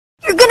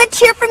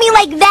cheer for me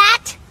like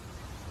that?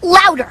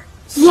 Louder.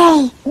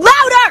 Yay!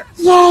 Louder!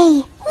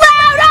 Yay!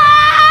 Louder!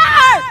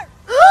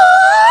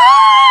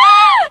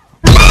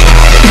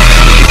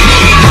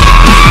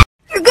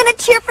 You're gonna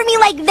cheer for me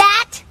like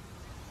that?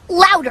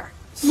 Louder.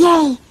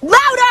 Yay!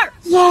 Louder!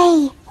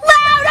 Yay!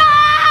 Louder!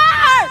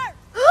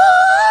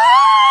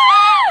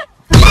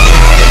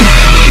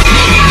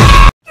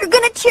 You're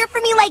gonna cheer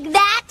for me like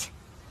that?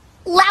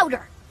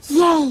 Louder.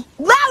 Yay!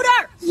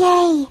 Louder!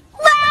 Yay!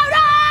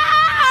 Louder!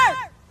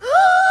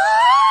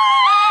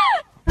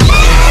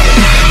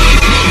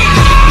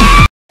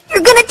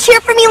 You're gonna cheer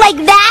for me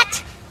like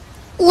that?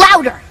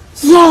 Louder.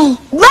 Yay!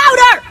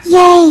 Louder!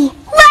 Yay!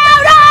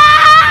 Louder!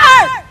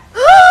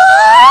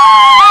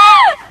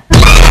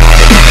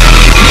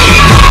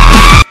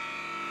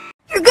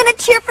 You're gonna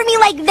cheer for me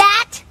like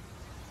that?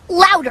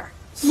 Louder.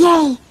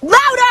 Yay!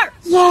 Louder!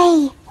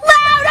 Yay!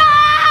 Louder!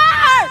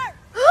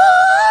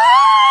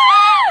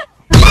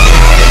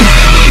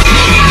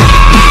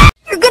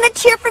 You're gonna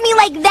cheer for me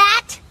like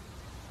that?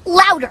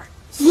 Louder.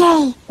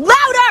 Yay!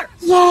 Louder!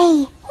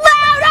 Yay!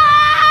 Louder!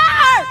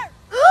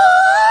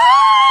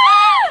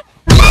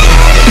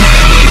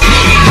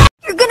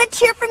 You're gonna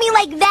cheer for me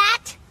like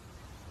that?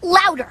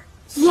 Louder.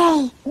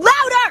 Yay!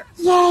 Louder!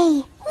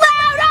 Yay!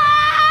 Louder!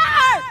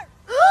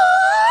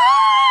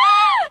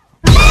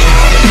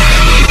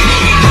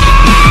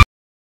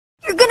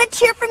 You're gonna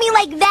cheer for me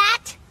like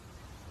that?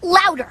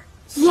 Louder.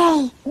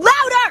 Yay!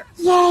 Louder!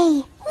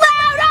 Yay!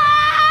 Louder!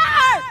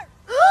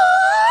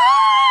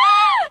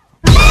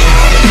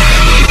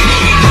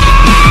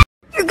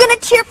 You're gonna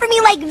cheer for me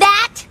like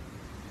that?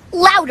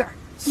 Louder.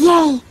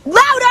 Yay!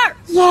 Louder!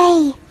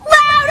 Yay!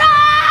 Louder!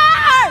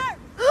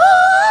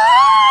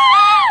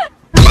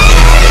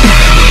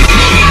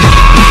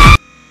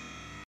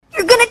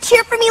 You're gonna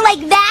cheer for me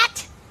like that?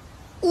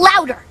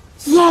 Louder.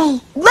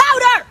 Yay!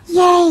 Louder!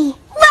 Yay!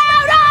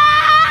 Louder!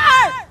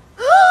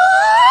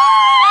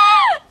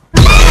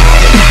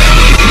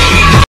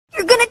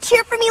 You're gonna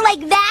cheer for me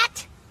like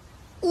that?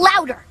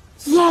 Louder.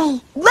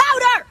 Yay!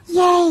 Louder!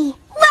 Yay!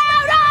 Louder!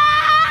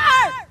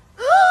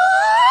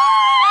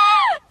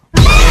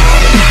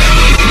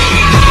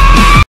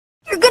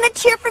 You're gonna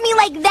cheer for me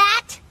like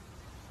that?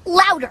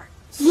 Louder.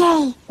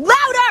 Yay!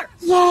 Louder!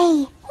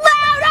 Yay!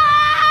 Louder!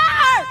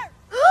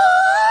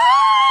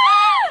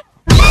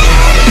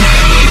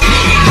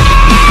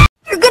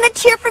 You're gonna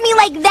cheer for me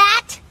like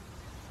that?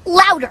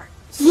 Louder.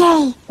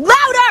 Yay!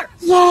 Louder!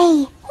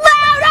 Yay!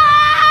 Louder!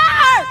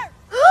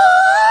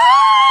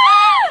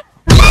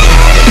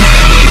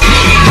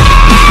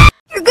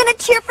 You're gonna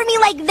cheer for me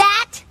like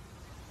that?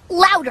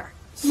 Louder.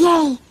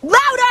 Yay!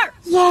 Louder!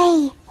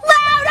 Yay!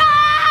 Louder!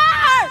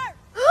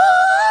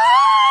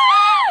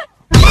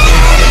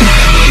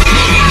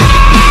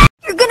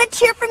 You're gonna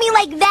cheer for me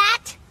like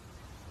that?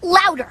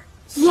 Louder.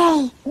 Yay!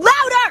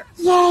 Louder!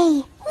 Yay!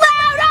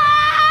 Louder!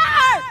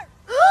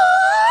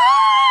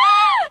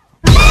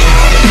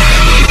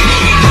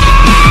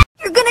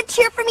 You're gonna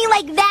cheer for me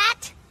like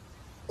that?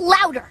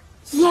 Louder.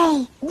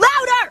 Yay!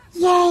 Louder!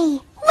 Yay!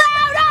 Louder!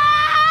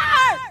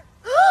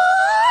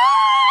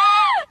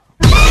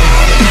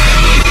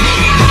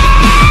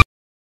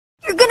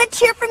 You're gonna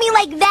cheer for me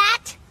like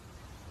that?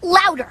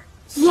 Louder.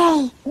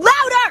 Yay!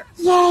 Louder!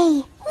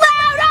 Yay!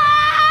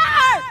 Louder!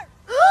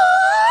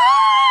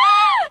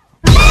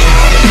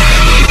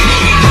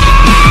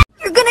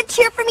 You're gonna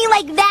cheer for me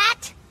like that?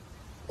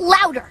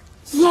 Louder.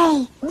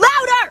 Yay!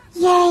 Louder!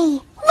 Yay!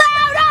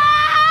 Louder!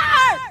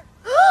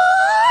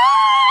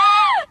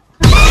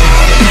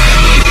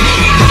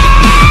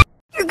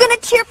 You're gonna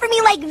cheer for me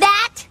like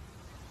that?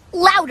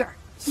 Louder.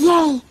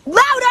 Yay!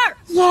 Louder!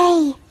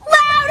 Yay!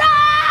 Louder!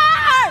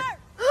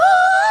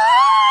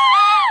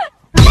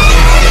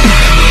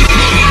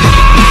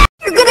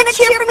 You're gonna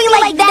cheer for me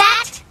like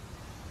that?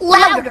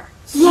 Louder.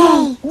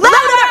 Yay!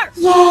 Louder!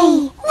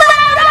 Yay!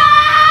 Louder!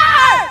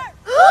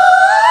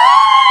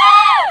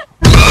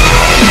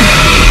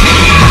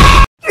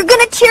 You're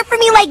gonna cheer for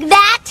me like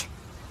that?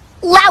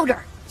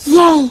 Louder.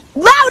 Yay!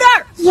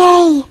 Louder!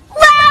 Yay!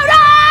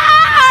 Louder!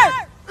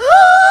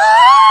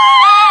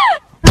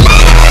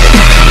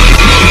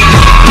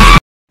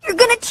 You're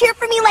gonna cheer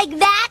for me like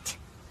that?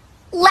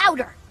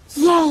 Louder.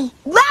 Yay!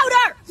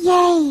 Louder!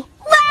 Yay!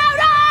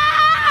 Louder!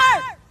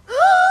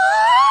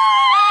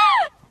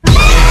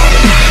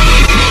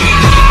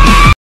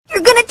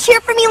 You're gonna cheer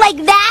for me like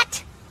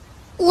that?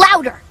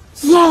 Louder.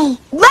 Yay!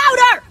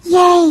 Louder!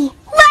 Yay!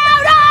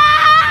 Louder!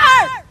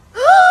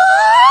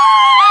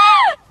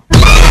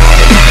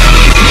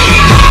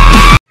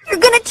 You're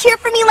gonna cheer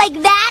for me like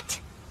that?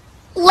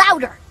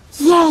 Louder.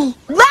 Yay!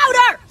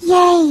 Louder!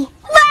 Yay!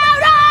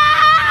 Louder!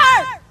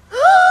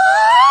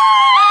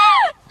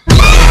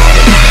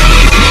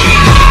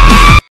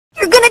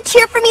 You're gonna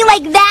cheer for me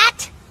like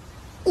that?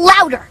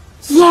 Louder.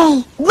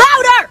 Yay!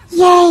 Louder!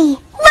 Yay!